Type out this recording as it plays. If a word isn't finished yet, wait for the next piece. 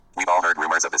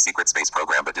rumors of the secret space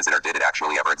program, but is it or did it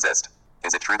actually ever exist?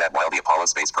 Is it true that while the Apollo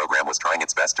space program was trying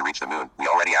its best to reach the moon, we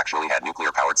already actually had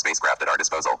nuclear-powered spacecraft at our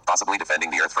disposal, possibly defending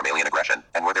the Earth from alien aggression?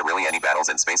 And were there really any battles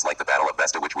in space like the Battle of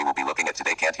Vesta, which we will be looking at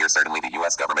today? Can't hear. Certainly the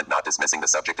U.S. government not dismissing the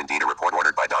subject. Indeed, a report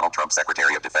ordered by Donald Trump,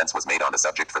 Secretary of Defense, was made on the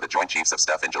subject for the Joint Chiefs of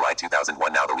Staff in July 2001.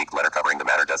 Now the leaked letter covering the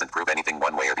matter doesn't prove anything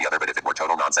one way or the other, but if it were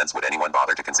total nonsense, would anyone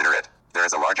bother to consider it? There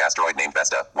is a large asteroid named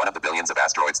Vesta, one of the billions of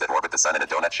asteroids that orbit the Sun in a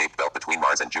donut-shaped belt between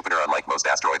Mars and Jupiter. Unlike most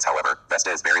asteroids, however, Vesta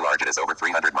is very large. It is over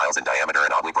 300 miles in diameter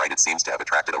and oddly bright. It seems to have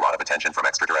attracted a lot of attention from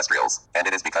extraterrestrials. And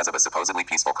it is because of a supposedly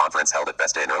peaceful conference held at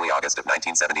Vesta in early August of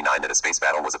 1979 that a space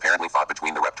battle was apparently fought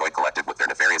between the Reptoid Collective with their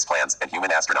nefarious plans and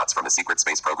human astronauts from the secret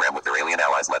space program with their alien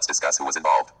allies. Let's discuss who was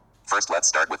involved. First, let's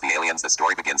start with the aliens. The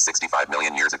story begins 65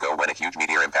 million years ago when a huge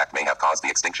meteor impact may have caused the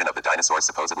extinction of the dinosaurs.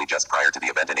 Supposedly just prior to the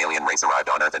event, an alien race arrived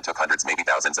on Earth and took hundreds, maybe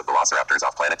thousands of velociraptors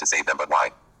off planet to save them. But why?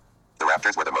 The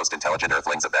raptors were the most intelligent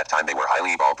Earthlings of that time. They were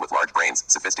highly evolved with large brains,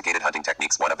 sophisticated hunting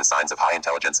techniques, one of the signs of high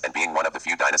intelligence, and being one of the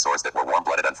few dinosaurs that were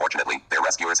warm-blooded. Unfortunately, their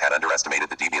rescuers had underestimated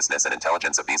the deviousness and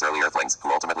intelligence of these early Earthlings,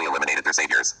 who ultimately eliminated their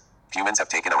saviors. Humans have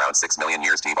taken around 6 million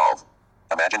years to evolve.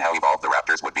 Imagine how evolved the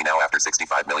raptors would be now after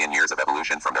 65 million years of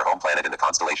evolution from their home planet in the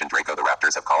constellation Draco. The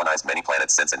raptors have colonized many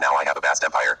planets since, and now I have a vast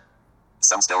empire.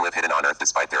 Some still live hidden on Earth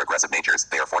despite their aggressive natures.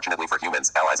 They are, fortunately for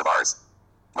humans, allies of ours.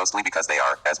 Mostly because they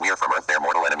are, as we are from Earth, their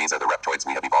mortal enemies are the reptoids.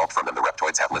 We have evolved from them. The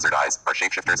reptoids have lizard eyes, are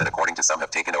shapeshifters, and according to some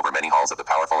have taken over many halls of the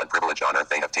powerful and privileged on Earth.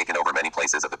 They have taken over many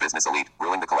places of the business elite,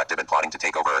 ruling the collective and plotting to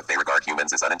take over Earth. They regard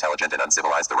humans as unintelligent and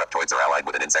uncivilized. The reptoids are allied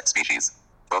with an insect species.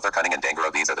 Both are cunning and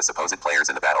dangerous. These are the supposed players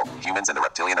in the battle, humans and the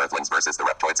reptilian Earthlings versus the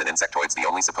reptoids and insectoids. The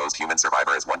only supposed human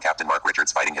survivor is one Captain Mark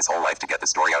Richards, fighting his whole life to get the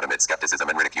story out amid skepticism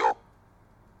and ridicule.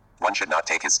 One should not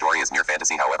take his story as mere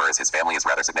fantasy, however, as his family is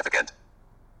rather significant.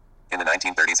 In the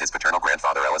 1930s, his paternal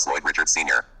grandfather, Ellis Lloyd Richards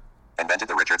Sr., invented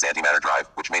the Richards antimatter drive,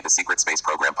 which made the secret space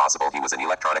program possible. He was an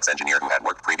electronics engineer who had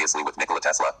worked previously with Nikola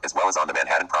Tesla, as well as on the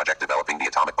Manhattan Project developing the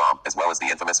atomic bomb, as well as the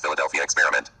infamous Philadelphia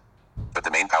experiment. But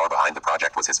the main power behind the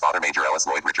project was his father, Major Ellis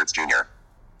Lloyd Richards Jr.,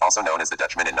 also known as the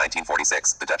Dutchman. In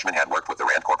 1946, the Dutchman had worked with the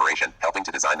Rand Corporation, helping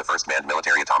to design the first manned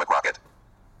military atomic rocket.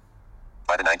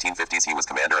 By the 1950s, he was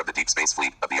commander of the Deep Space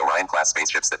Fleet, of the Orion-class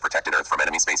spaceships that protected Earth from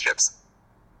enemy spaceships.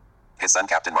 His son,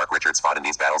 Captain Mark Richards, fought in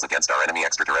these battles against our enemy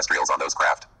extraterrestrials on those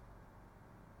craft.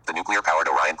 The nuclear-powered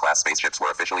Orion-class spaceships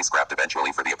were officially scrapped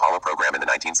eventually for the Apollo program in the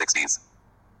 1960s.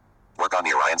 Work on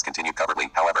the Orions continued covertly,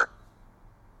 however.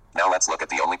 Now let's look at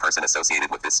the only person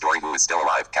associated with this story who is still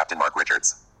alive, Captain Mark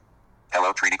Richards.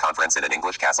 Hello Treaty Conference in an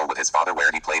English castle with his father, where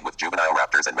he played with juvenile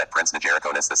raptors and met Prince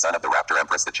Negericonis, the son of the Raptor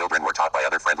Empress. The children were taught by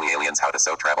other friendly aliens how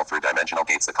to travel through dimensional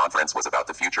gates. The conference was about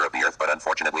the future of the Earth, but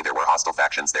unfortunately there were hostile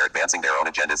factions there advancing their own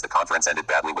agendas. The conference ended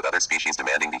badly, with other species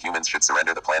demanding the humans should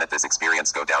surrender the planet. This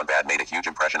experience go down bad made a huge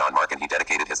impression on Mark, and he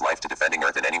dedicated his life to defending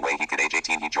Earth in any way he could. Age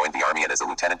 18, he joined the army, and as a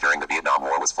lieutenant during the Vietnam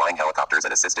War was flying helicopters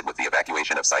and assisted with the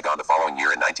evacuation of Saigon. The following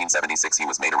year, in 1976, he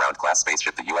was made around class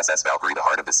spaceship, the USS Valkyrie, the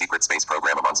heart of the secret space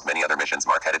program. Amongst many other missions,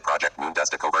 Mark headed Project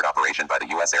Moondust, a covert operation by the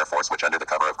U.S. Air Force, which under the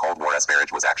cover of Cold War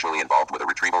espionage was actually involved with a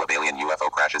retrieval of alien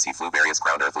UFO crashes. He flew various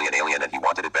ground earthly and alien, and he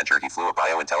wanted adventure. He flew a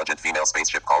bio-intelligent female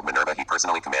spaceship called Minerva. He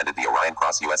personally commanded the Orion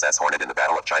Cross USS Hornet in the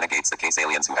Battle of China Gates, the case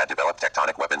aliens who had developed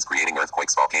tectonic weapons creating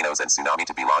earthquakes, volcanoes, and tsunami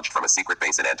to be launched from a secret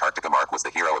base in Antarctica. Mark was the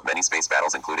hero of many space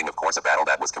battles, including of course a battle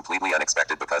that was completely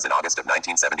unexpected, because in August of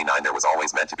 1979 there was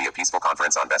always meant to be a peaceful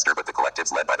conference on Vesta, but the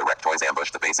collectives led by the Reptoids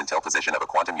ambushed the base intel position of a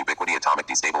quantum ubiquity atomic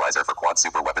destabilizer for quad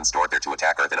super weapons stored there to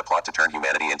attack Earth in a plot to turn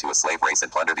humanity into a slave race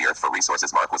and plunder the Earth for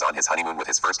resources. Mark was on his honeymoon with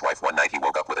his first wife. One night he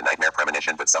woke up with a nightmare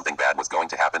premonition, but something bad was going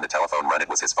to happen. The telephone rang. It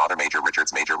was his father, Major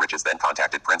Richards. Major Richards then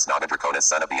contacted Prince Naga Draconis,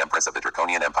 son of the Empress of the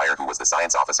Draconian Empire, who was the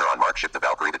science officer on Mark's ship, the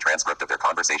Valkyrie. The transcript of their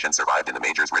conversation survived in the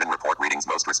Major's written report. Readings,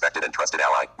 most respected and trusted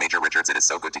ally, Major Richards, it is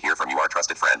so good to hear from you, our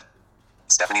trusted friend.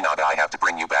 Stephanie Naga, I have to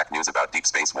bring you back news about Deep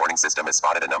Space Warning System has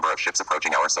spotted a number of ships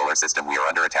approaching our solar system. We are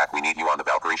under attack. We need you on the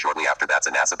Valkyrie shortly after. That's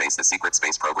a NASA base. The secret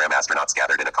space program astronauts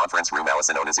gathered in a conference room.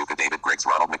 Allison Onizuka, David Griggs,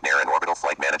 Ronald McNair, an orbital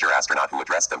flight manager astronaut who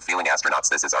addressed them, feeling astronauts,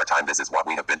 this is our time. This is what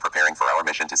we have been preparing for, our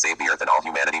mission to save the Earth and all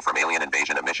humanity from alien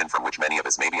invasion, a mission from which many of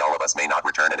us, maybe all of us, may not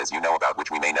return, and as you know, about which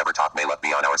we may never talk. May luck be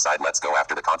on our side. Let's go.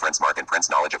 After the conference, Mark and Prince,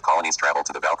 knowledge of colonies, traveled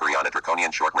to the Valkyrie on a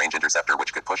draconian short-range interceptor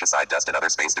which could push aside dust and other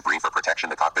space debris for protection.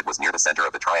 The cockpit was near the center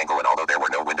of the triangle, and although there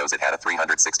were no windows, it had a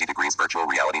 360 degrees virtual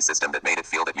reality system that made it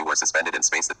feel that you were suspended in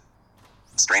space.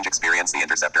 Strange experience. The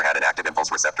interceptor had an active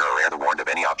impulse receptor array that warned of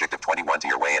any object of 21 to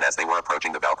your way, and as they were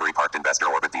approaching the Valkyrie parked in Vesta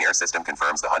orbit, the air system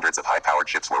confirms the hundreds of high-powered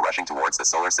ships were rushing towards the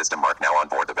solar system. Mark, now on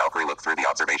board the Valkyrie, looked through the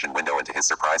observation window, and to his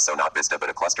surprise, so not Vista but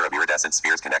a cluster of iridescent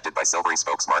spheres connected by silvery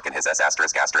spokes. Mark and his S*******.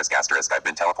 I've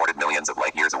been teleported millions of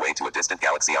light years away to a distant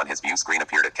galaxy. On his view screen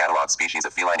appeared a catalog species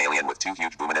of feline alien with 2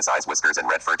 huge luminous eyes, whiskers and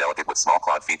red fur, delicate with small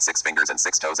clawed feet, 6 fingers and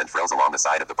 6 toes, and frills along the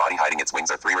side of the body hiding its wings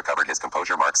are 3. Recovered his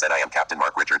composure, Mark said, "I am Captain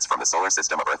Mark Richards from the solar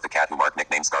system of Earth." The cat, who Mark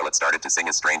nicknamed Scarlet, started to sing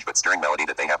his strange but stirring melody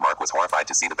that they have. Mark was horrified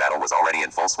to see the battle was already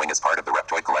in full swing. As part of the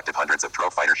Reptoid Collective, hundreds of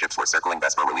Trove fighter ships were circling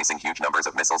Vesper, releasing huge numbers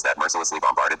of missiles that mercilessly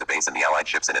bombarded the base and the allied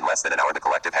ships, and in less than an hour the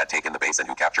Collective had taken the base and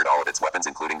who captured all of its weapons,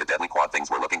 including the deadly quad. Things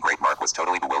were looking great. Mark was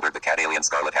totally bewildered. The cat alien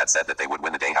Scarlet had said that they would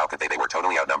win the day. How could they? They were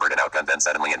totally outnumbered and outgunned. Then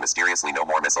suddenly and mysteriously no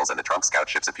more missiles, and the trunk scout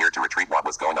ships appeared to retreat. What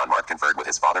was going on? Mark conferred with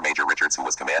his father, Major Richards, who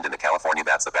was command in the California.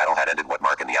 That's the battle had ended. What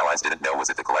Mark and the allies didn't know was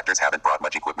that the Collectors haven't brought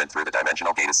much equipment through the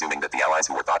dimensional gate, assuming that the allies,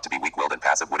 who were thought to be weak-willed and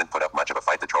passive, wouldn't put up much of a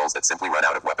fight. The trolls that simply run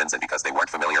out of weapons, and because they weren't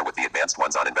familiar with the advanced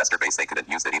ones on Investor Base, they couldn't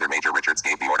use that either. Major Richards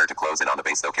gave the order to close in on the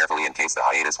base, though carefully, in case the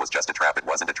hiatus was just a trap. It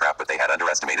wasn't a trap, but they had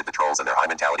underestimated the trolls and their high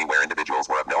mentality, where individuals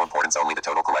were of no importance, only the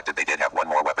total Collective. They did have one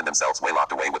more weapon themselves, way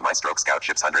locked away with my stroke scout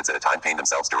ships, hundreds at a time, paying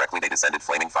themselves directly. They descended,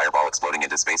 flaming fireball exploding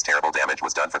into space. Terrible damage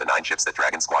was done for the 9 ships that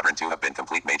Dragon Squadron 2 have been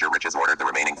complete. Major Richards ordered the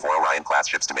remaining 4 Orion-class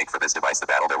ships to make for this device. The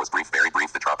battle there was brief, very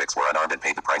brief. The Tropics were unarmed and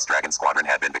paid the price. Dragon Squadron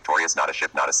had been victorious. Not a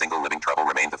ship, not a single living trouble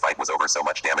remained. The fight was over. So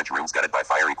much damage, rooms gutted by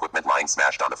fire, equipment lying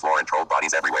smashed on the floor, and troll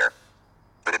bodies everywhere.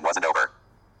 But it wasn't over.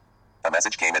 A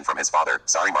message came in from his father.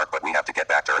 "Sorry, Mark, but we have to get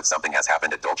back to Earth. Something has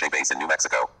happened at Dulce Base in New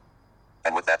Mexico."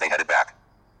 And with that they headed back.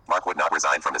 Mark would not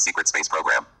resign from the secret space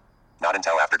program. Not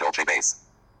until after Dulce Base.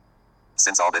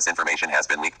 Since all this information has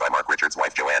been leaked by Mark Richards'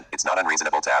 wife Joanne, it's not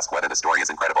unreasonable to ask whether the story is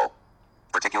incredible.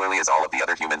 Particularly as all of the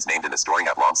other humans named in the story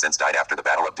have long since died after the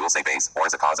Battle of Dulce Base, or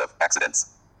as a cause of accidents.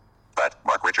 But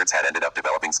Mark Richards had ended up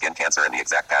developing skin cancer in the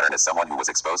exact pattern as someone who was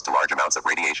exposed to large amounts of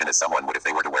radiation as someone would if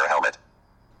they were to wear a helmet.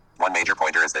 One major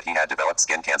pointer is that he had developed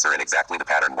skin cancer in exactly the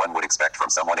pattern one would expect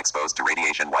from someone exposed to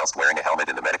radiation whilst wearing a helmet.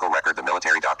 In the medical record, the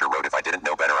military doctor wrote, "If I didn't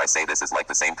know better, I say this is like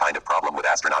the same kind of problem with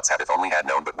astronauts have if only had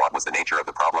known." But what was the nature of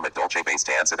the problem at Dulce Base?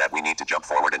 To answer that, we need to jump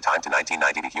forward in time to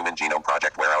 1990, the Human Genome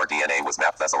Project, where our DNA was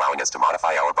mapped, thus allowing us to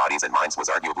modify our bodies and minds. Was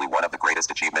arguably one of the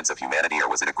greatest achievements of humanity, or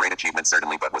was it a great achievement?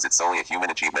 Certainly, but was it solely a human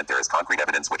achievement? There is concrete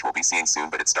evidence which we'll be seeing soon,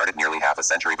 but it started nearly half a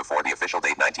century before the official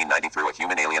date, 1990, through a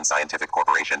human alien scientific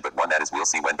corporation, but one that, as we'll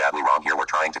see, went badly wrong. Here we're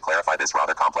trying to clarify this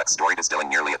rather complex story, distilling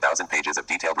nearly 1,000 pages of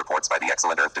detailed reports by the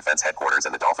excellent Earth Defense Headquarters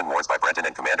and the Dolphin Wars by Brenton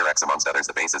and Commander X amongst others.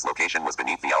 The base's location was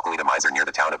beneath the Alcalita Miser near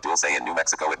the town of Dulce in New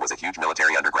Mexico. It was a huge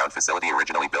military underground facility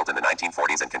originally built in the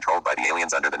 1940s and controlled by the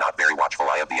aliens under the not very watchful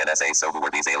eye of the NSA. So who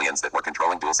were these aliens that were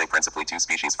controlling Dulce? Principally 2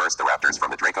 species. First, the Raptors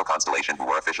from the Draco constellation, who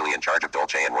were officially in charge of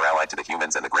Dulce and were allied to the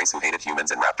humans, and the Grace, who hated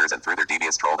humans and Raptors and through their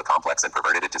devious troll the complex and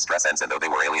perverted it to stress ends. And though they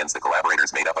were aliens, the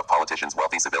collaborators made up of politicians,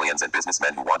 wealthy civilians and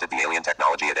businessmen who wanted the alien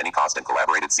technology at any cost and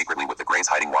collaborated secretly with the Greys,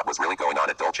 hiding what was really going on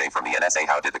at Dulce from the NSA.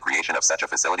 How did the creation of such a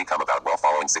facility come about? Well,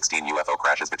 following 16 UFO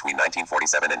crashes between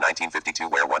 1947 and 1952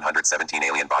 where 117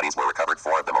 alien bodies were recovered,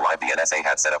 4 of them alive, the NSA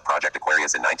had set up Project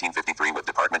Aquarius in 1953 with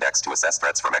Department X to assess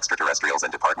threats from extraterrestrials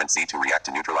and Department C to react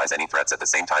to neutralize any threats. At the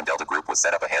same time, Delta Group was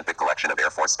set up, a handpicked collection of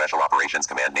Air Force Special Operations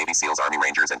Command, Navy SEALs, Army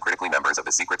Rangers, and critically members of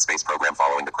the secret space program.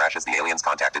 Following the crashes, the aliens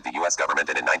contacted the U.S. government,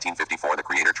 and in 1954 the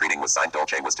Creator Treaty was signed.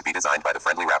 Dulce was to be designed by the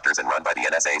friendly Raptors and run by the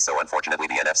NSA, so unfortunately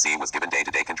the NFC was given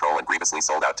day-to-day control and grievously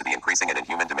sold out to the increasing and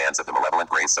inhuman demands of the malevolent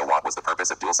Greys. So what was the purpose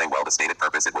of Dulce? Well, the stated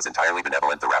purpose, it was entirely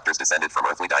benevolent. The Raptors, descended from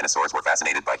earthly dinosaurs, were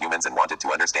fascinated by humans and wanted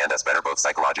to understand us better both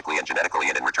psychologically and genetically,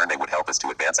 and in return they would help us to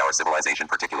advance our civilization,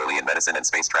 particularly in medicine and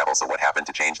space travel. So what happened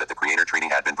to change that? The Creator Treaty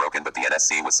had been broken, but the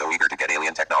NSC was so eager to get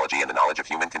alien technology and the knowledge of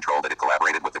human control that it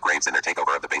collaborated with the Graves in their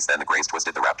takeover of the base. Then the Greys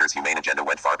twisted the Raptors' humane agenda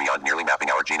went far beyond merely mapping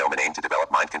our genome and aimed to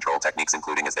develop mind control techniques,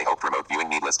 including, as they hoped, remote viewing.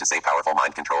 Needless to say, powerful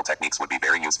mind control techniques would be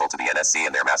very useful to the NSC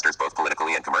and their masters, both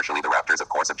politically and commercially. The Raptors, of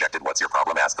course, objected. What's your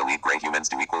problem? Asked the lead. Grey humans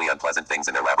do equally unpleasant things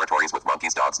in their laboratories with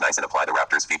monkeys, dogs, nice, and apply the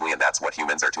Raptors feebly, and that's what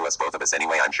humans are to us, both of us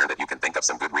anyway. I'm sure that you can think of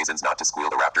some good reasons not to squeal.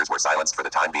 The Raptors were silenced for the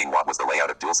time being. What was the layout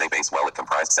of Dulce Base? Well, it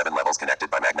comprised 7 levels connected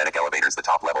by magnetic elevators. The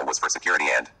top level was for security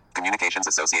and communications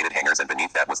associated hangars, and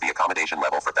beneath that was the accommodation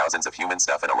level for thousands of human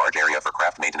stuff and a large area for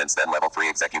craft maintenance. Then level 3,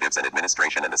 executives and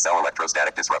administration, and the cell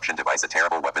electrostatic disruption device, a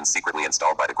terrible weapon secretly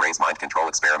installed by the Greys. Mind control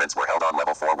experiments were held on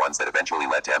level 4, ones that eventually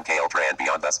led to MK Ultra and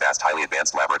beyond, thus vast, highly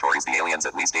advanced laboratories. The aliens,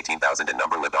 at least 18,000 in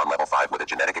number, lived on level 5 with a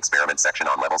genetic experiment section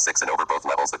on level 6, and over both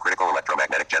levels the critical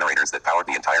electromagnetic generators that powered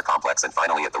the entire complex. And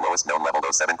finally, at the lowest known level,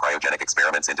 those 7 cryogenic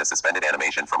experiments into suspended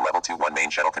animation from level 2. One main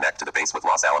shuttle connect to the base with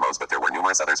Los Alamos, but there were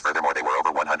numerous others. Furthermore, they were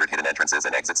over 100 100 hidden entrances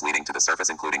and exits leading to the surface,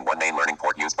 including one main learning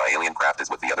port used by alien craft. As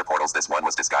with the other portals, this one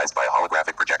was disguised by a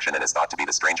holographic projection and is thought to be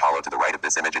the strange hollow to the right of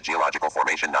this image, a geological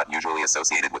formation not usually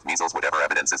associated with measles. Whatever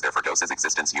evidence is there for Dos's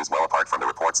existence used well apart from the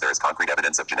reports, there is concrete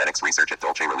evidence of genetics research at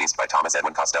Dulce released by Thomas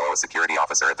Edwin Costello, a security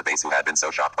officer at the base who had been so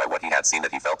shocked by what he had seen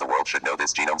that he felt the world should know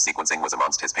this. Genome sequencing was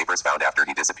amongst his papers found after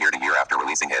he disappeared a year after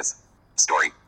releasing his story.